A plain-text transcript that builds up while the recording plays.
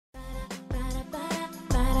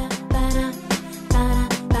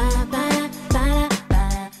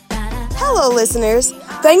listeners.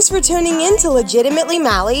 Thanks for tuning in to Legitimately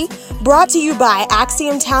Mally, brought to you by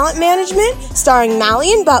Axiom Talent Management, starring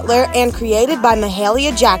Mally and Butler, and created by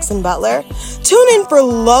Mahalia Jackson Butler. Tune in for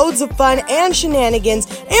loads of fun and shenanigans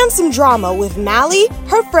and some drama with Mally,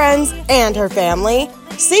 her friends, and her family.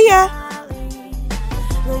 See ya!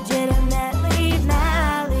 Legitimately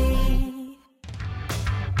Mally.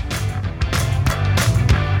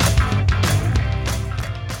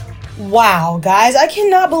 Wow, guys, I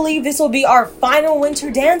cannot believe this will be our final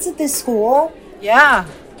winter dance at this school. Yeah,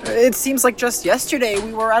 it seems like just yesterday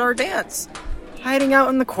we were at our dance, hiding out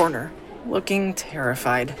in the corner, looking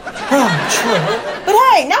terrified. Oh, true. But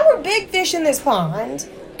hey, now we're big fish in this pond.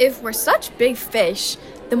 If we're such big fish,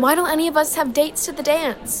 then why don't any of us have dates to the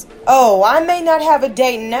dance? Oh, I may not have a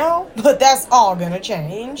date now, but that's all gonna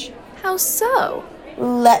change. How so?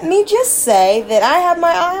 Let me just say that I have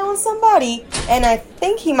my eye on somebody, and I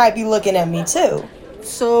think he might be looking at me too.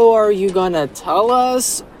 So are you gonna tell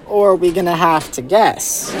us, or are we gonna have to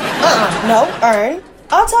guess? No, Ern.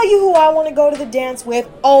 I'll tell you who I want to go to the dance with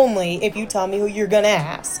only if you tell me who you're gonna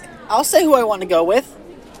ask. I'll say who I want to go with,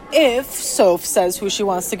 if Soph says who she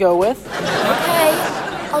wants to go with. Okay,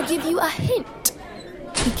 I'll give you a hint.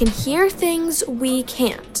 We can hear things we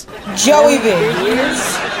can't. Joey B.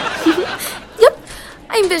 Yep,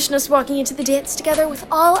 I envision us walking into the dance together with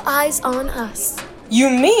all eyes on us. You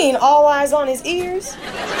mean all eyes on his ears?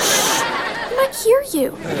 I might hear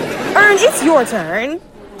you. Ern, it's your turn.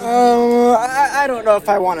 I don't know if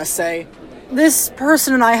I want to say. This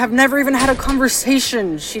person and I have never even had a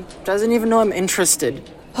conversation. She doesn't even know I'm interested.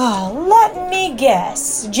 Oh, let me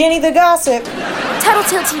guess. Jenny the Gossip.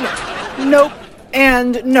 Tattletale Tina. Nope,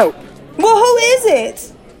 and nope. Well, who is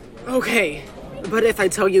it? Okay, but if I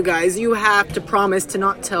tell you guys, you have to promise to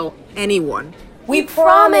not tell anyone. We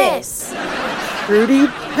promise. Fruity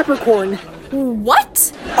Peppercorn.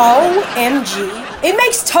 What? OMG. It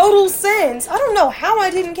makes total sense. I don't know how I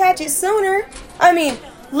didn't catch it sooner. I mean,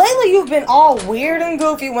 lately you've been all weird and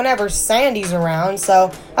goofy whenever Sandy's around,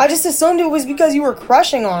 so I just assumed it was because you were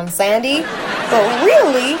crushing on Sandy. But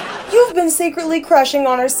really, you've been secretly crushing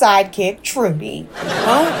on her sidekick, Trudy.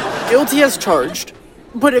 Well, guilty as charged.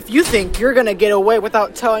 But if you think you're gonna get away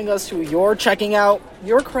without telling us who you're checking out,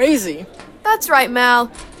 you're crazy. That's right,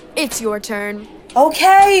 Mal. It's your turn.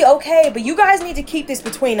 Okay, but you guys need to keep this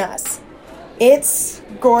between us. It's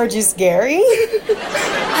Gorgeous Gary.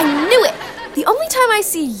 I knew it! The only time I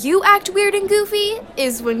see you act weird and goofy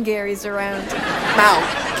is when Gary's around. Mal,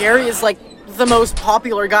 Gary is like the most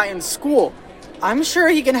popular guy in school. I'm sure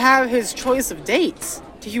he can have his choice of dates.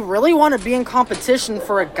 Do you really want to be in competition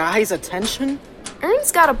for a guy's attention?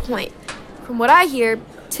 Ern's got a point. From what I hear,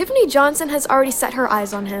 Tiffany Johnson has already set her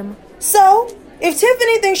eyes on him. So, if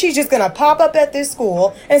Tiffany thinks she's just gonna pop up at this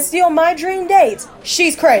school and steal my dream dates,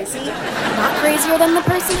 she's crazy. Not crazier than the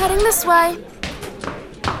person heading this way.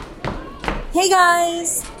 Hey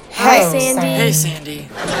guys! Hi, Sandy. Hey, Sandy.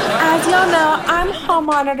 As y'all know, I'm hall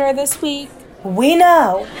monitor this week. We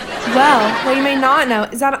know. Well, what you may not know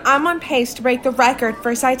is that I'm on pace to break the record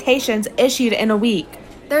for citations issued in a week.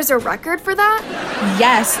 There's a record for that?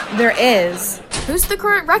 Yes, there is. Who's the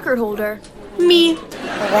current record holder? Me.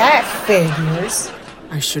 That figures.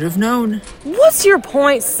 I should have known. What's your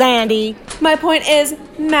point, Sandy? My point is,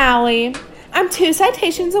 Mally. I'm 2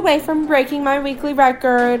 citations away from breaking my weekly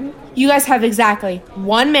record. You guys have exactly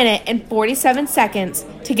 1 minute and 47 seconds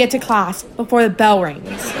to get to class before the bell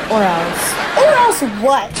rings. Or else. Or else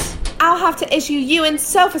what? I'll have to issue you and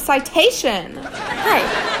Soph a citation. Hey,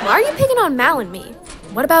 why are you picking on Mal and me?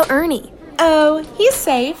 What about Ernie? Oh, he's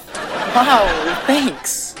safe. Wow,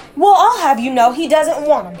 thanks. Well, I'll have you know he doesn't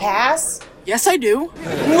want to pass. Yes, I do.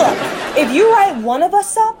 Look, if you write one of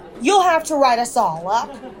us up, you'll have to write us all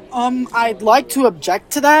up. I'd like to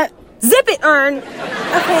object to that. Zip it, Ern.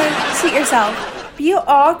 Okay, seat yourself. But you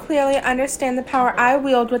all clearly understand the power I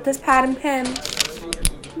wield with this pad and pen.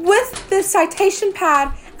 With this citation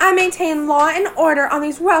pad, I maintain law and order on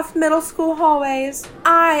these rough middle school hallways.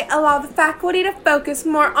 I allow the faculty to focus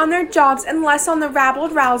more on their jobs and less on the rabbled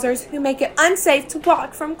rousers who make it unsafe to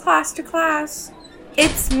walk from class to class.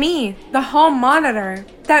 It's me, the hall monitor,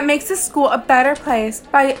 that makes the school a better place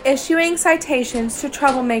by issuing citations to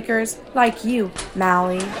troublemakers like you,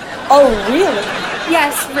 Mally. Oh, really?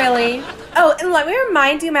 Yes, really. Oh, and let me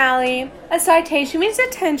remind you, Mally, a citation means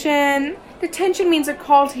detention. Detention means a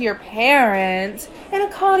call to your parents. And a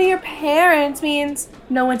call to your parents means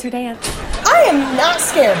no winter dance. I am not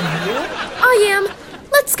scared of you. I am.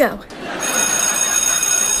 Let's go.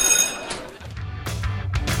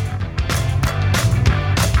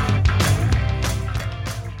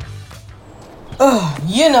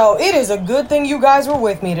 You know, it is a good thing you guys were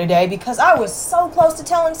with me today because I was so close to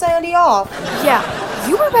telling Sandy off. Yeah,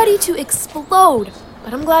 you were ready to explode.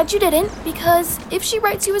 But I'm glad you didn't, because if she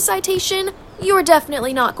writes you a citation, you're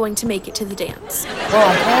definitely not going to make it to the dance. Well,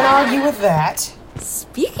 I can't argue with that.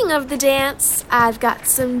 Speaking of the dance, I've got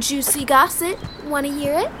some juicy gossip. Want to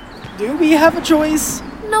hear it? Do we have a choice?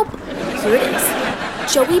 Nope. Here it is.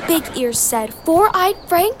 Joey Big Ears said Four-Eyed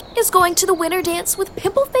Frank is going to the winter dance with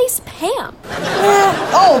Pimpleface Pam.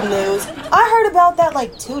 Old news. I heard about that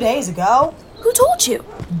like 2 days ago. Who told you?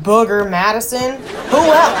 Booger Madison. Who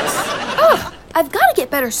else? Ugh, I've got to get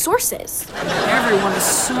better sources. Everyone is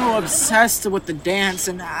so obsessed with the dance,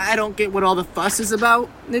 and I don't get what all the fuss is about.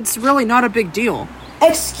 It's really not a big deal.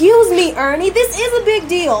 Excuse me, Ernie. This is a big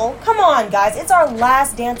deal. Come on, guys. It's our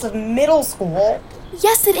last dance of middle school.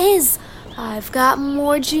 Yes, it is. I've got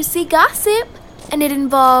more juicy gossip, and it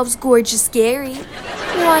involves Gorgeous Gary.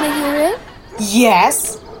 Want to hear it?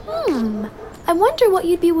 Yes. I wonder what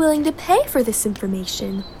you'd be willing to pay for this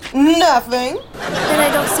information. Nothing. Then I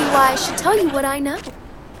don't see why I should tell you what I know.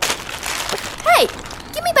 Hey,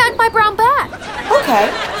 give me back my brown bag. Okay.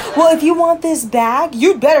 Well, if you want this bag,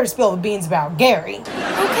 you'd better spill the beans about Gary.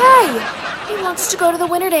 Okay. He wants to go to the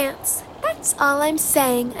winter dance. That's all I'm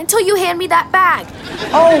saying until you hand me that bag.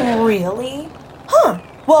 Oh, really? Huh.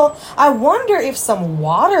 Well, I wonder if some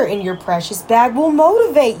water in your precious bag will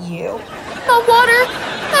motivate you. No water?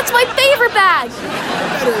 That's my favorite bag.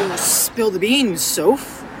 Better spill the beans,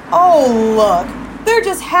 Soph. Oh, look. There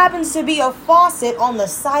just happens to be a faucet on the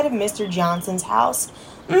side of Mr. Johnson's house.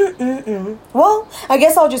 Well, I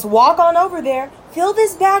guess I'll just walk on over there, fill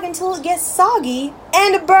this bag until it gets soggy,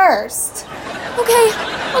 and burst. Okay,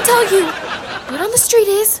 I'll tell you. Word on the street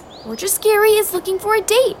is, Gorgeous Gary is looking for a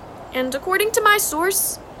date. And according to my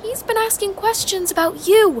source, he's been asking questions about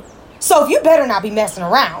you. So you better not be messing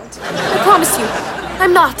around. I promise you,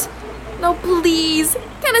 I'm not. No, please.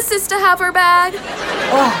 Can a sister have her bag?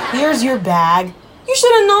 Oh, here's your bag. You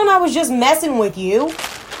should have known I was just messing with you.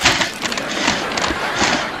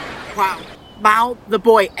 Wow, the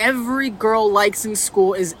boy every girl likes in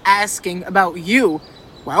school is asking about you.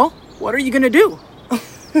 Well, what are you gonna do?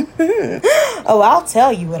 Oh, I'll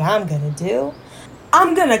tell you what I'm gonna do.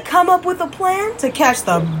 I'm gonna come up with a plan to catch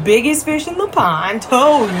the biggest fish in the pond.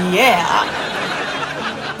 Oh, yeah.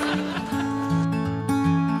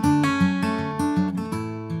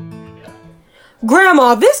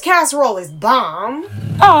 Grandma, this casserole is bomb.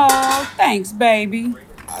 Oh, thanks, baby.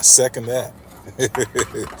 I second that.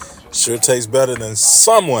 Sure tastes better than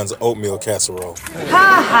someone's oatmeal casserole.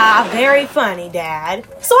 Ha ha, very funny, Dad.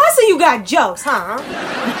 So I see you got jokes, huh?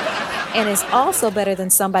 And it's also better than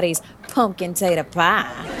somebody's pumpkin tater pie.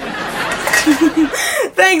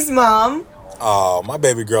 Thanks, Mom. Oh, my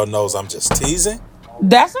baby girl knows I'm just teasing.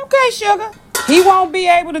 That's okay, sugar. He won't be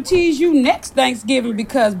able to tease you next Thanksgiving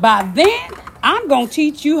because by then, I'm going to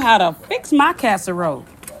teach you how to fix my casserole.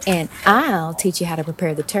 And I'll teach you how to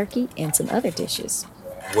prepare the turkey and some other dishes.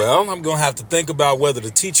 Well, I'm going to have to think about whether to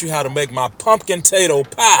teach you how to make my pumpkin tater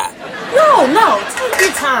pie. No, take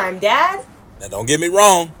your time, Dad. Now, don't get me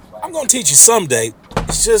wrong. I'm going to teach you someday.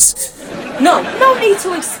 It's just... No need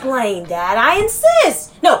to explain, Dad. I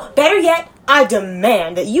insist. No, better yet, I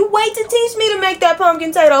demand that you wait to teach me to make that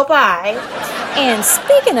pumpkin tater pie. And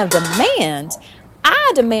speaking of demand,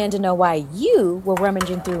 I demand to know why you were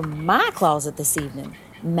rummaging through my closet this evening,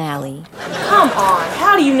 Mally. Come on,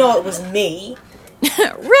 how do you know it was me?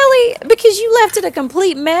 Really? Because you left it a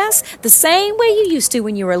complete mess, the same way you used to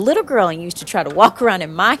when you were a little girl and used to try to walk around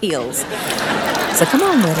in my heels. So come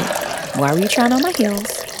on with it. Why were you trying on my heels?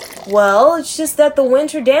 Well, it's just that the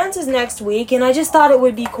winter dance is next week, and I just thought it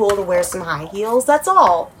would be cool to wear some high heels, that's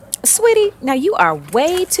all. Sweetie, now you are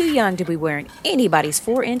way too young to be wearing anybody's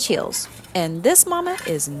 4-inch heels. And this mama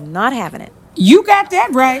is not having it. You got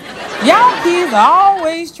that right. Y'all kids are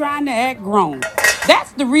always trying to act grown.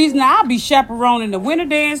 That's the reason I'll be chaperoning the winter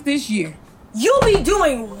dance this year. You'll be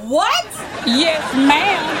doing what? Yes,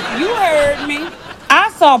 ma'am. You heard me.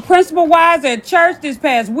 I saw Principal Wise at church this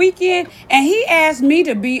past weekend, and he asked me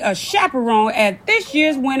to be a chaperone at this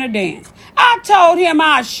year's winter dance. I told him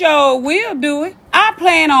I sure will do it. I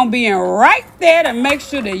plan on being right there to make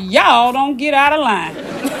sure that y'all don't get out of line.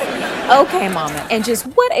 Okay, Mama, and just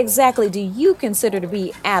what exactly do you consider to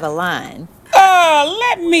be out of line?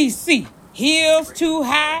 Let me see. Heels too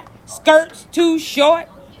high, skirts too short,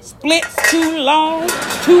 splits too long,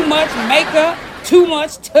 too much makeup, too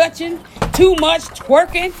much touching, too much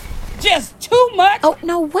twerking, just too much. Oh,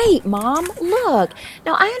 no, wait, Mom. Look,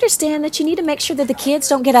 now I understand that you need to make sure that the kids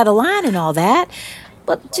don't get out of line and all that,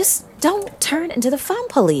 but just don't turn into the fun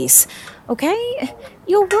police, okay?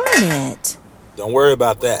 You'll ruin it. Don't worry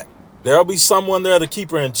about that. There'll be someone there to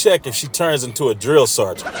keep her in check if she turns into a drill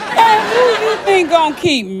sergeant. And who you think gonna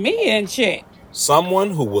keep me in check?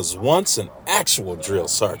 Someone who was once an actual drill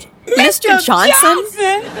sergeant. Mr.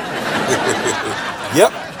 Johnson?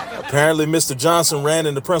 Yep. Apparently, Mr. Johnson ran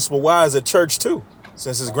into Principal Wise at church, too.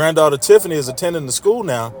 Since his granddaughter Tiffany is attending the school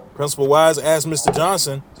now, Principal Wise asked Mr.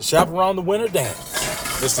 Johnson to chaperone the winter dance.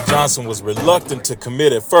 Mr. Johnson was reluctant to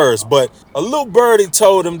commit at first, but a little birdie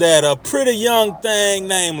told him that a pretty young thing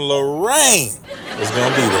named Lorraine was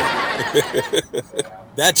going to be there.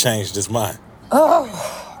 That changed his mind.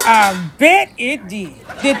 I bet it did.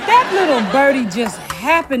 Did that little birdie just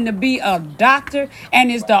happen to be a doctor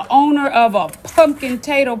and is the owner of a pumpkin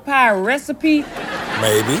tato pie recipe?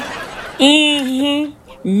 Maybe.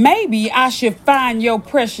 Maybe I should find your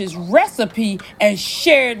precious recipe and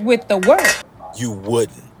share it with the world. You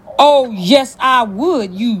wouldn't. Oh, yes, I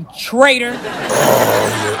would, you traitor. Oh,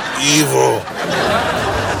 you're evil.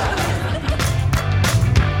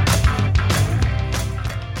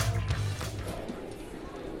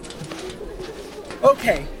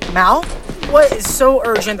 Okay, Mal, what is so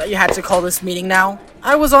urgent that you had to call this meeting now?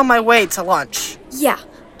 I was on my way to lunch. Yeah,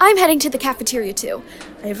 I'm heading to the cafeteria too.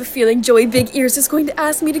 I have a feeling Joey Big Ears is going to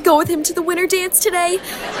ask me to go with him to the winter dance today.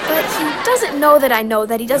 But he doesn't know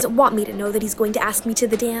that he doesn't want me to know that he's going to ask me to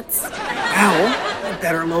the dance. Al, you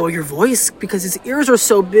better lower your voice because his ears are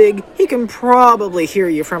so big, he can probably hear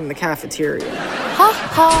you from the cafeteria. Ha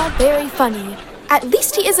ha, very funny. At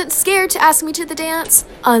least he isn't scared to ask me to the dance,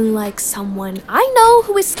 unlike someone I know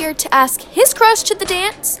who is scared to ask his crush to the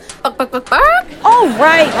dance. All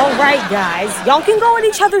right, guys. Y'all can go at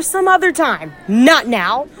each other some other time. Not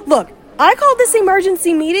now. Look, I called this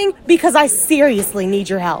emergency meeting because I seriously need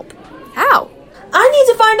your help. How? I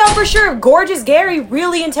need to find out for sure if Gorgeous Gary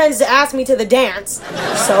really intends to ask me to the dance.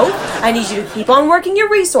 So, I need you to keep on working your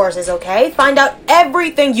resources, okay? Find out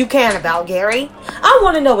everything you can about Gary. I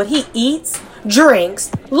want to know what he eats,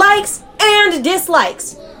 drinks, likes, and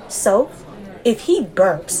dislikes. So, if he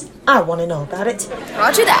burps, I want to know about it.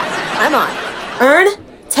 Roger that. I'm on. Ern,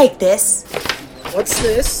 take this. What's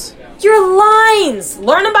this? Your lines!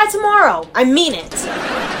 Learn them by tomorrow. I mean it.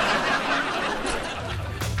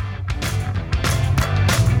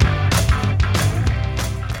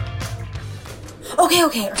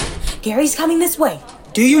 Okay. Gary's coming this way.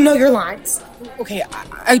 Do you know your lines? Okay,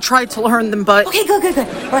 I tried to learn them, but... Okay, good.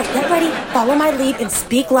 All right, get ready, follow my lead, and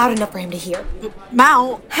speak loud enough for him to hear.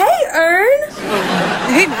 Mal. Hey, Ern!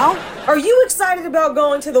 Hey, Mal. Are you excited about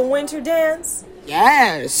going to the winter dance?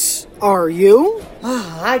 Yes. Are you?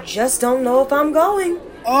 I just don't know if I'm going.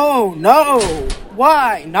 Oh, no.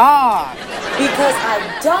 Why not? Because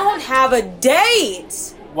I don't have a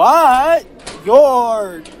date. What?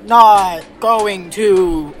 You're not going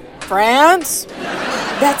to France?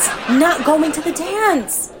 That's not going to the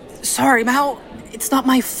dance. Sorry, Mal. It's not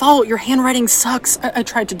my fault. Your handwriting sucks. I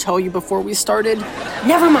tried to tell you before we started.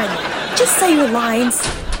 Never mind. Just say your lines.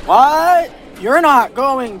 What? You're not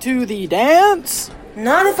going to the dance?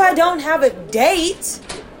 Not if I don't have a date.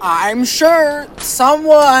 I'm sure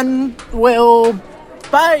someone will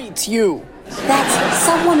bite you. That's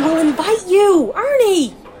someone will invite you,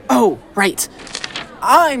 Ernie. Oh, right.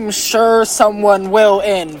 I'm sure someone will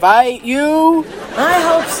invite you. I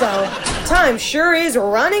hope so. Time sure is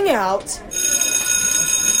running out.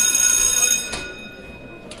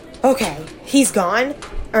 Okay, he's gone.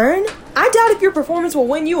 Ern, I doubt if your performance will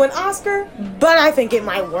win you an Oscar, but I think it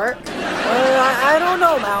might work. I don't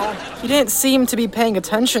know, Mal. He didn't seem to be paying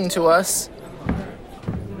attention to us.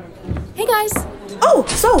 Hey guys. Oh,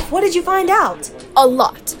 Soph, what did you find out? A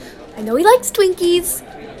lot. I know he likes Twinkies.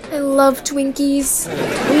 I love Twinkies.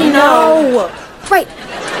 We know. Right.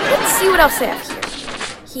 Let's see what else they have here.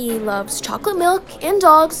 He loves chocolate milk and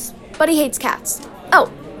dogs, but he hates cats.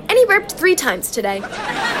 Oh, and he burped 3 times today.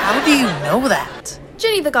 How do you know that?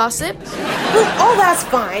 Jenny the gossip. Well, all that's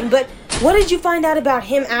fine, but what did you find out about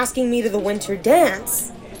him asking me to the winter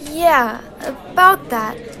dance? Yeah, about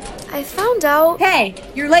that. I found out... Hey,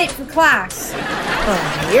 you're late for class.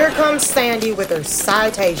 Oh, here comes Sandy with her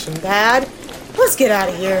citation pad. Let's get out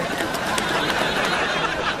of here.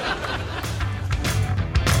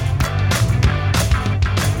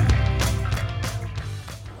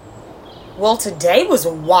 Well, today was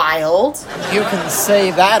wild. You can say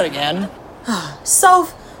that again.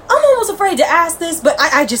 Soph, I'm almost afraid to ask this, but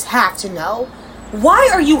I just have to know. Why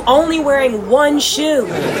are you only wearing one shoe?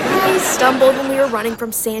 I stumbled when we were running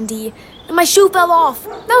from Sandy, and my shoe fell off.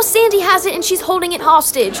 Now Sandy has it, and she's holding it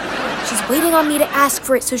hostage. She's waiting on me to ask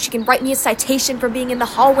for it so she can write me a citation for being in the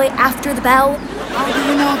hallway after the bell. How do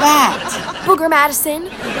you know that? Booger Madison.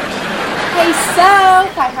 Hey,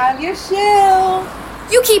 Soph, I have your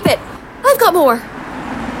shoe. You keep it. I've got more.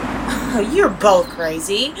 You're both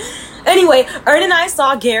crazy. Anyway, Ern and I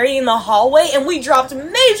saw Gary in the hallway, and we dropped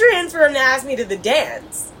major hints for him to ask me to the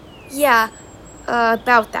dance. Yeah,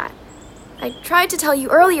 about that. I tried to tell you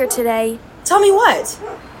earlier today. Tell me what?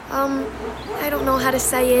 I don't know how to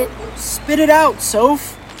say it. Spit it out,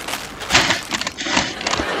 Soph.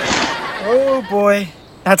 Oh boy,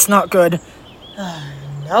 that's not good.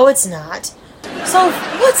 No, it's not. So,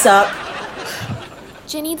 what's up?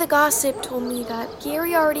 Ginny the gossip told me that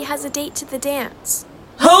Gary already has a date to the dance.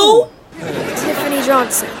 Who? Tiffany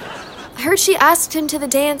Johnson. I heard she asked him to the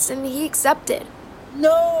dance and he accepted.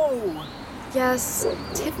 No! Yes,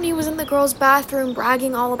 Tiffany was in the girls' bathroom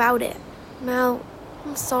bragging all about it. Mel,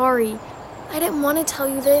 I'm sorry. I didn't want to tell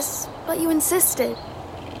you this, but you insisted.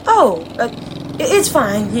 Oh, it's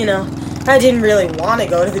fine, you know. I didn't really want to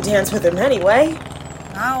go to the dance with him anyway.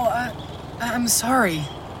 Now, I'm sorry.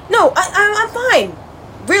 No, I'm fine.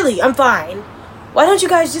 Really, I'm fine. Why don't you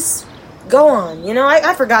guys just go on? You know,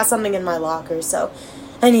 I forgot something in my locker, so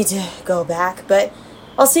I need to go back, but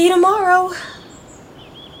I'll see you tomorrow.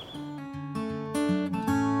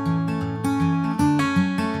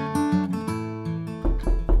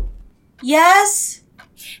 Yes?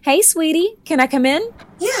 Hey, sweetie, can I come in?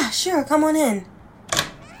 Yeah, sure, come on in.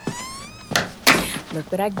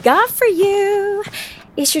 Look what I got for you.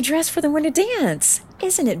 It's your dress for the winter dance.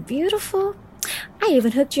 Isn't it beautiful? I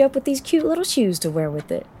even hooked you up with these cute little shoes to wear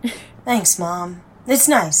with it. Thanks, Mom. It's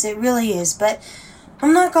nice, it really is, but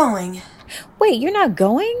I'm not going. Wait, you're not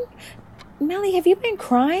going? Melly, have you been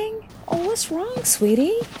crying? Oh, what's wrong,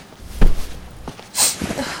 sweetie?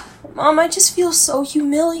 Mom, I just feel so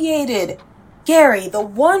humiliated. Gary, the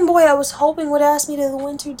one boy I was hoping would ask me to the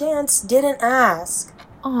winter dance, didn't ask.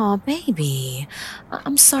 Aw, baby.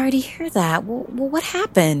 I'm sorry to hear that. Well, what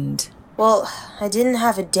happened? Well, I didn't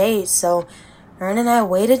have a date, so Ern and I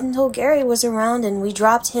waited until Gary was around and we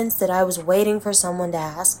dropped hints that I was waiting for someone to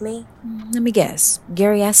ask me. Let me guess.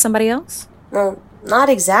 Gary asked somebody else? Well, not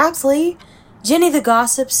exactly. Ginny the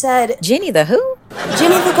gossip said... Ginny the who?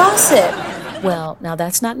 Ginny the gossip. Well, now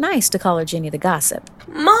that's not nice to call her Ginny the gossip.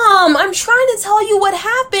 Mom, I'm trying to tell you what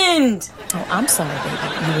happened. Oh, I'm sorry,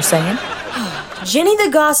 baby. You were saying? Ginny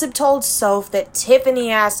the gossip told Soph that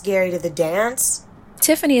Tiffany asked Gary to the dance.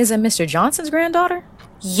 Tiffany isn't Mr. Johnson's granddaughter?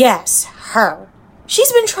 Yes, her.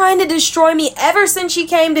 She's been trying to destroy me ever since she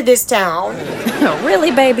came to this town. Oh,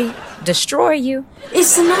 really, baby? Destroy you?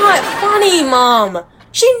 It's not funny, Mom.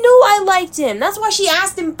 She knew I liked him. That's why she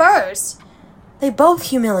asked him first. They both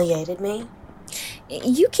humiliated me.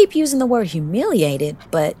 You keep using the word humiliated,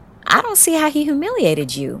 but I don't see how he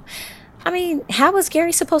humiliated you. I mean, how was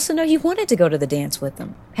Gary supposed to know you wanted to go to the dance with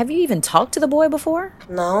him? Have you even talked to the boy before?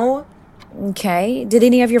 No. Okay. Did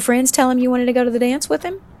any of your friends tell him you wanted to go to the dance with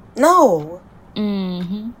him? No.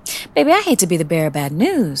 Baby, I hate to be the bearer of bad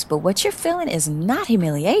news, but what you're feeling is not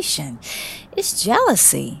humiliation. It's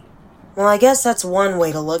jealousy. Well, I guess that's one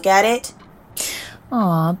way to look at it.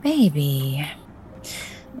 Aw, baby.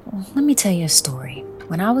 Let me tell you a story.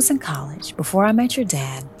 When I was in college, before I met your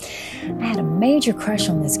dad, I had a major crush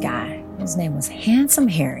on this guy. His name was Handsome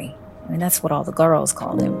Harry. I mean, that's what all the girls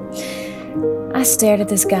called him. I stared at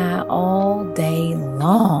this guy all day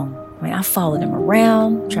long. I mean, I followed him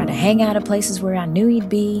around, tried to hang out at places where I knew he'd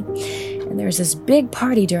be. And there was this big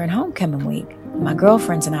party during homecoming week. My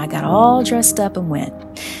girlfriends and I got all dressed up and went.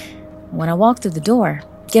 When I walked through the door,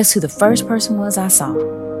 guess who the first person was I saw?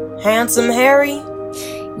 Handsome Harry?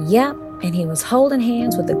 Yep, and he was holding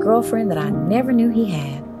hands with a girlfriend that I never knew he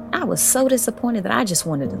had. I was so disappointed that I just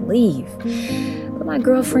wanted to leave. But my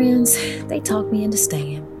girlfriends, they talked me into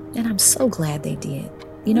staying, and I'm so glad they did.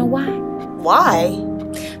 You know why? Why?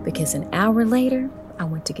 Because an hour later, I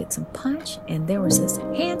went to get some punch, and there was this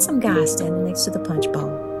handsome guy standing next to the punch bowl.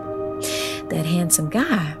 That handsome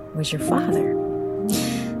guy was your father.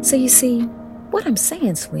 So you see, what I'm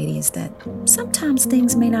saying, sweetie, is that sometimes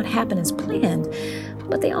things may not happen as planned,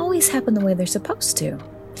 but they always happen the way they're supposed to.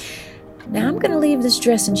 Now I'm going to leave this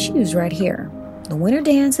dress and shoes right here. The winter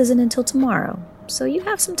dance isn't until tomorrow, so you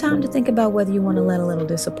have some time to think about whether you want to let a little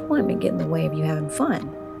disappointment get in the way of you having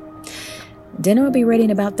fun. Dinner will be ready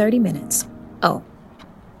in about 30 minutes. Oh,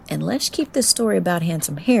 and let's keep this story about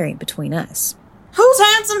Handsome Harry between us. Who's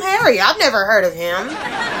Handsome Harry? I've never heard of him.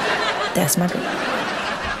 That's my girl.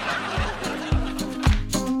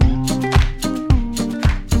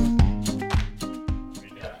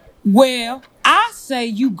 Well, I say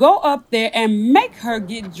you go up there and make her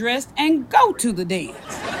get dressed and go to the dance.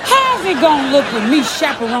 How's it gonna look with me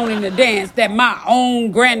chaperoning the dance that my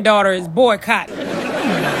own granddaughter is boycotting?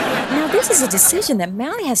 Now this is a decision that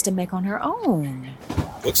Mally has to make on her own.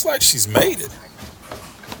 Looks like she's made it.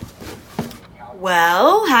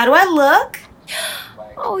 Well, how do I look?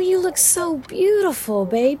 Oh, you look so beautiful,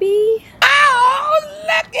 baby. Oh,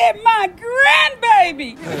 look at my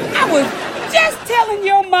grandbaby. I was just telling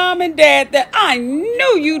your mom and dad that I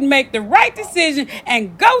knew you'd make the right decision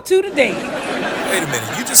and go to the dance. Wait a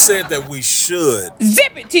minute, you just said that we should.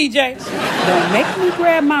 Zip it, TJ. Don't make me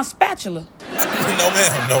grab my spatula. No,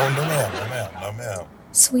 ma'am. No, ma'am.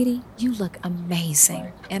 Sweetie, you look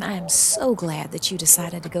amazing, and I am so glad that you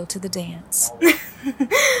decided to go to the dance.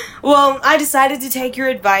 Well, I decided to take your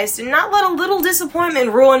advice and not let a little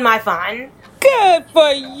disappointment ruin my fun. Good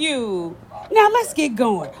for you. Now let's get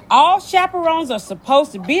going. All chaperones are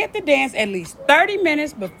supposed to be at the dance at least 30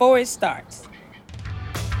 minutes before it starts.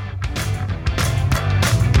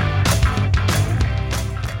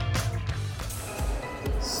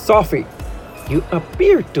 Sophie, you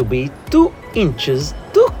appear to be 2 inches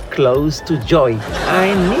too close to Joy.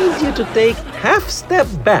 I need you to take half step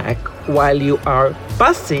back while you are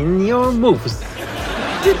busting your moves.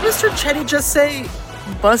 Did Mr. Chetty just say,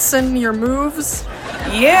 bussin' your moves?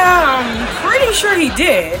 Yeah, I'm pretty sure he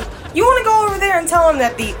did. You want to go over there and tell him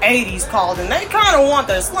that the 80s called and they kind of want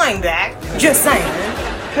their slang back? Just saying.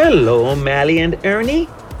 Hello, Mally and Ernie.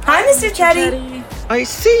 Hi, Mr. Chetty. I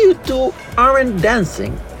see you two aren't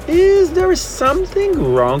dancing. Is there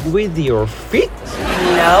something wrong with your feet?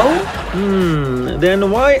 No. Then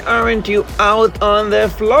why aren't you out on the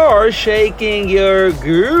floor shaking your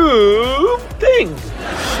groove thing?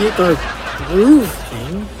 Shake a groove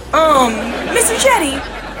thing? Mr.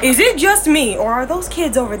 Chetty, is it just me or are those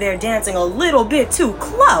kids over there dancing a little bit too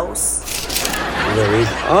close? There is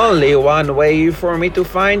only one way for me to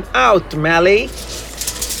find out, Mally.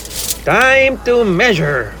 Time to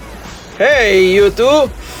measure. Hey, you two,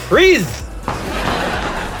 freeze!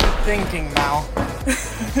 Thinking now.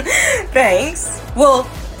 Thanks. Well,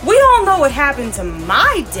 we all know what happened to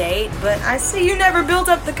my date, but I see you never built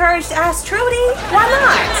up the courage to ask Trudy. Why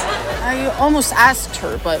not? I almost asked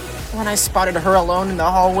her, but when I spotted her alone in the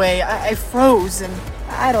hallway, I froze and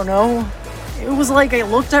I don't know. It was like I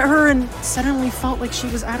looked at her and suddenly felt like she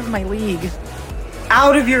was out of my league.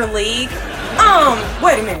 Out of your league?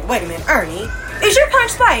 Wait a minute, Ernie. Is your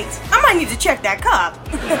punch spiked? I might need to check that cup.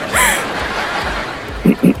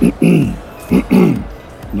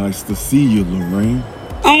 Nice to see you, Lorraine.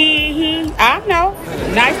 I know.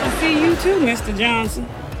 Nice to see you too, Mr. Johnson.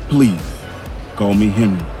 Please, call me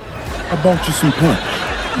Henry. I bought you some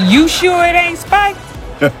punch. You sure it ain't spiked?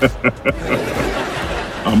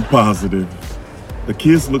 I'm positive. The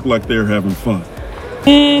kids look like they're having fun.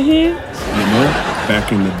 You know,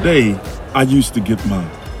 back in the day, I used to get my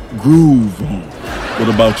groove on. What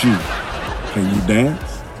about you? Can you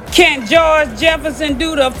dance? Can George Jefferson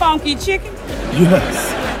do the funky chicken?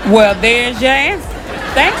 Yes. Well, there's your answer.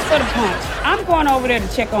 Thanks for the punch. I'm going over there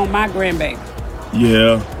to check on my grandbaby.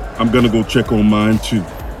 Yeah, I'm gonna go check on mine too.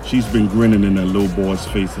 She's been grinning in that little boy's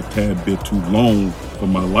face a tad bit too long for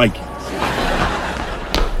my liking.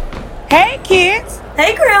 Hey, kids.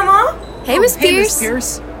 Hey, Grandma. Hey, Miss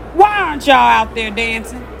Pierce. Why aren't y'all out there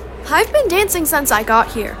dancing? I've been dancing since I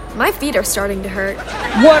got here. My feet are starting to hurt.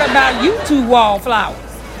 What about you two wallflowers?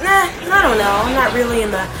 Nah, I don't know. I'm not really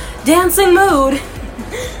in the dancing mood.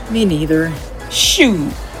 Me neither.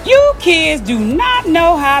 Shoot, you kids do not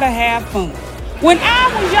know how to have fun. When I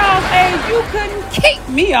was y'all's age, you couldn't keep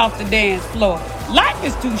me off the dance floor. Life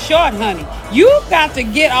is too short, honey. You've got to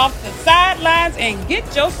get off the sidelines and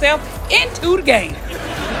get yourself into the game.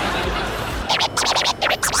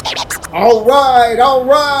 All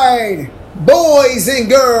right. Boys and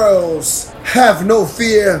girls, have no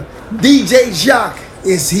fear. DJ Jacques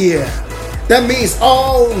is here. That means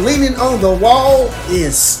all leaning on the wall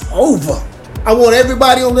is over. I want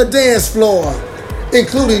everybody on the dance floor,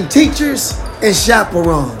 including teachers and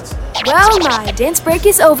chaperones. Well, my dance break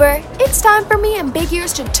is over. It's time for me and Big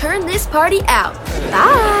Ears to turn this party out.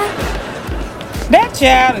 Bye. That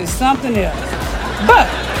child is something else. But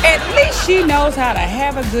at least she knows how to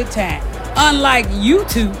have a good time. Unlike you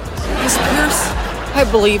two. Miss Pierce, I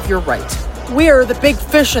believe you're right. We are the big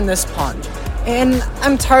fish in this pond. And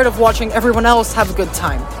I'm tired of watching everyone else have a good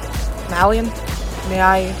time. Malian, may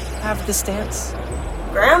I have this dance?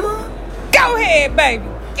 Grandma? Go ahead, baby.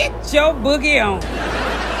 Get your boogie on.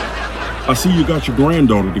 I see you got your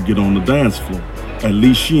granddaughter to get on the dance floor. At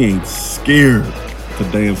least she ain't scared to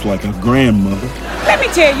dance like her grandmother. Let me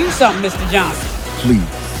tell you something, Mr. Johnson. Please,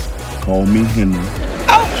 call me Henry.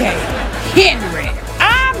 Okay, Henry.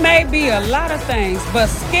 I may be a lot of things, but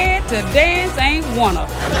scared to dance ain't one of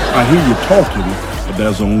them. I hear you talking, but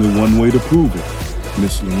there's only one way to prove it.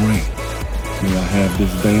 Miss Lorraine. May I have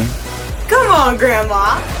this dance? Come on,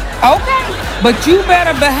 Grandma. Okay, but you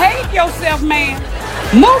better behave yourself, man.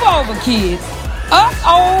 Move over, kids. Us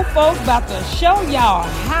old folks about to show y'all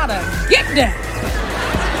how to get down.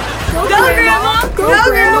 Go, Grandma! Go,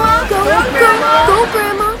 Grandma! Go, Grandma! Go,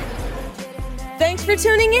 Grandma! Thanks for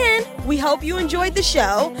tuning in. We hope you enjoyed the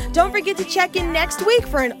show. Don't forget to check in next week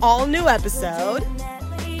for an all-new episode.